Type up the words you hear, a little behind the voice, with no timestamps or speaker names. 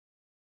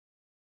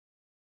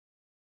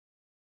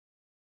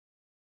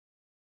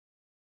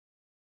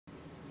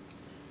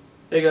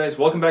Hey guys,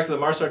 welcome back to the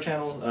Marstar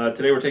channel.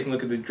 Today we're taking a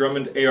look at the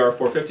Drummond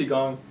AR450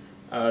 gong.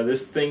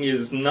 This thing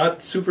is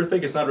not super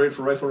thick, it's not rated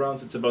for rifle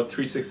rounds, it's about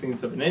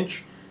 3/16 of an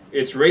inch.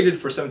 It's rated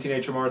for 17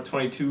 HMR,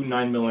 22,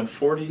 9mm and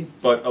 40,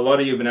 but a lot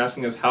of you have been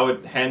asking us how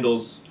it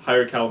handles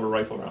higher caliber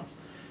rifle rounds.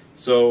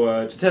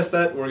 So to test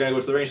that, we're going to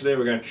go to the range today,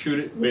 we're going to shoot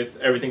it with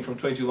everything from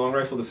 22 long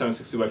rifle to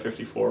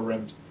 7.62x54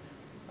 rimmed.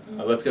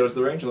 Let's go to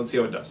the range and let's see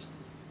how it does.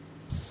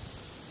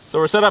 So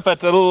we're set up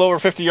at a little over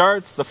 50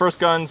 yards. The first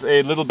gun's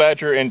a Little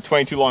Badger in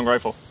 22 long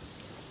rifle.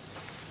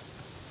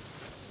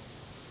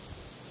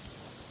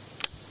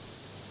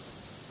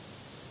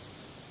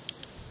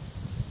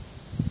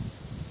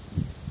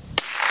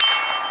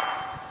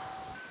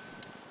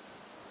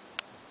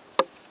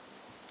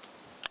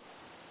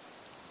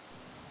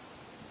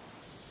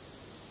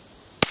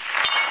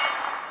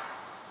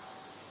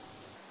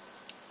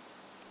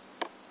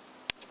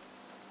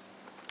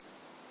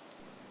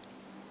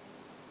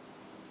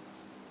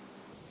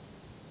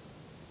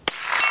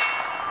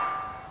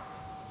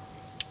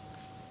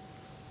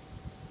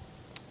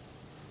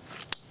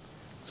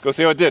 Let's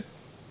go see how it did.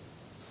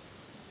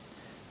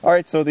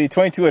 Alright, so the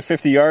 22 at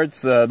 50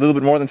 yards, a little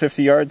bit more than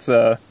 50 yards,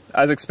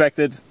 as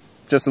expected,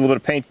 just a little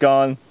bit of paint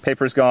gone,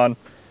 paper's gone,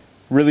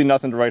 really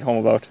nothing to write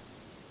home about.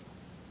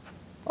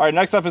 Alright,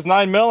 next up is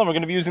 9mm and we're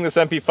going to be using this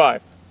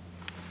MP5.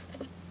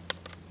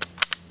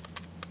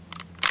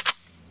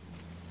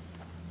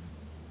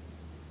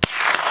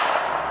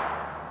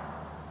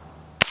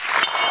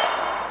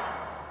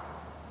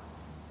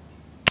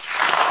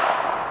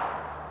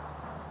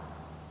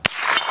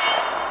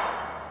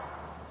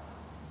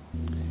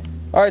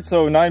 Alright,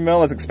 so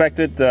 9mm as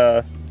expected,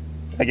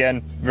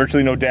 again,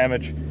 virtually no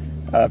damage.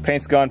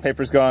 Paint's gone,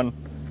 paper's gone.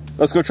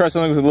 Let's go try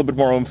something with a little bit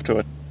more oomph to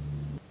it.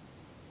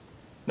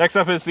 Next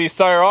up is the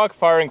Steyr AUG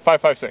firing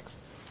 5.56.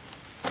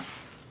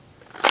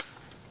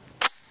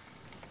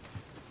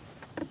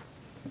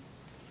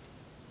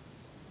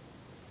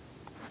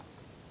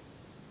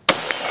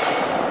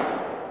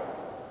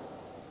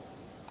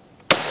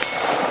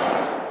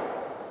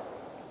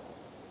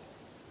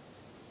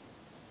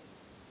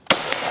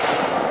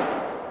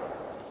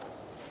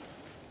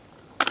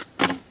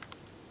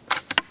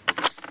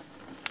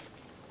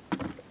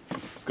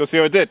 Let's go see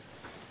how it did.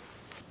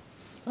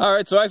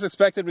 Alright, so as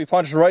expected, we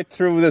punched right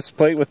through this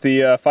plate with the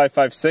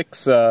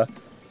 5.56.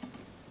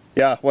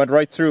 Yeah, went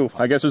right through.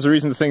 I guess there's a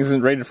reason the thing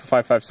isn't rated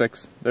for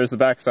 5.56. There's the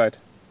backside.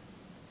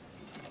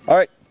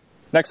 Alright,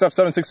 next up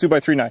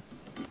 7.62x39.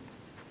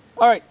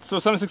 Alright, so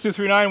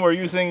 7.62x39, we're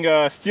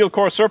using steel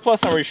core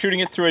surplus and we're shooting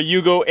it through a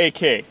Yugo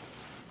AK.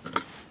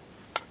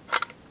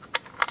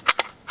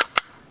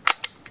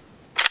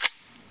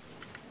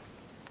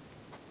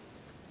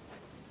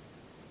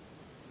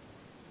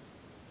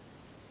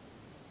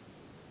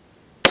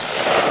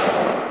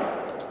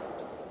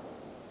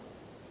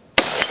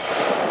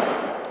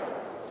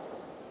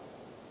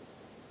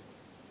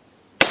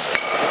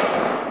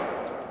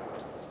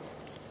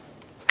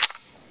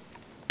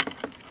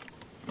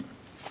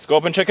 Let's go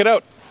up and check it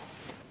out.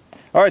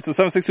 Alright, so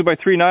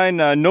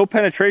 7.62x39, no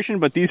penetration,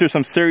 but these are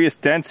some serious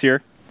dents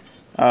here.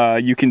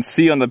 You can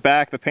see on the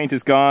back the paint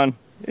is gone.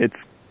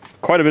 It's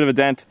quite a bit of a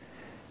dent.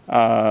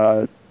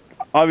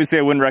 Obviously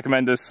I wouldn't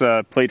recommend this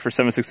plate for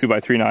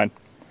 7.62x39.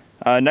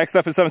 Next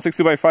up is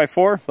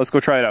 7.62x54. Let's go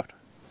try it out.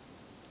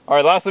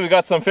 Alright, lastly we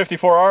got some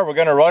 54R. We're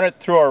going to run it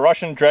through our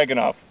Russian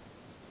Dragunov.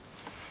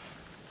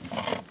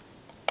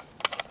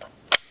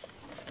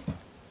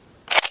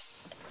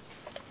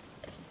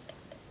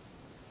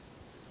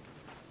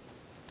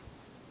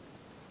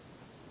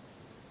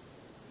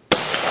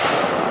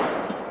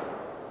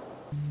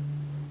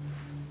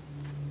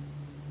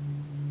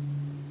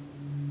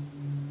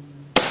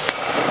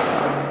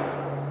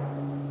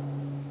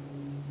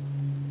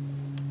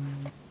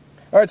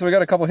 Alright, so we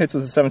got a couple hits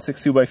with the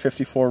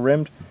 7.62x54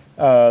 rimmed.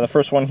 The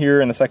first one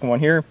here and the second one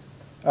here.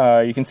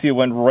 You can see it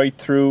went right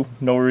through,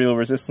 no real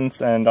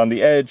resistance, and on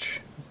the edge,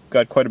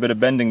 got quite a bit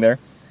of bending there.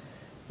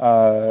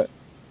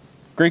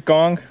 Great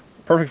gong,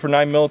 perfect for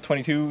 9mm,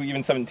 22,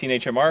 even 17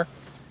 HMR,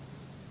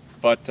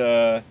 but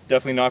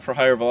definitely not for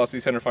higher velocity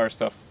centerfire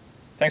stuff.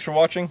 Thanks for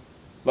watching,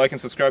 like and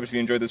subscribe if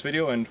you enjoyed this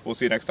video, and we'll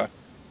see you next time.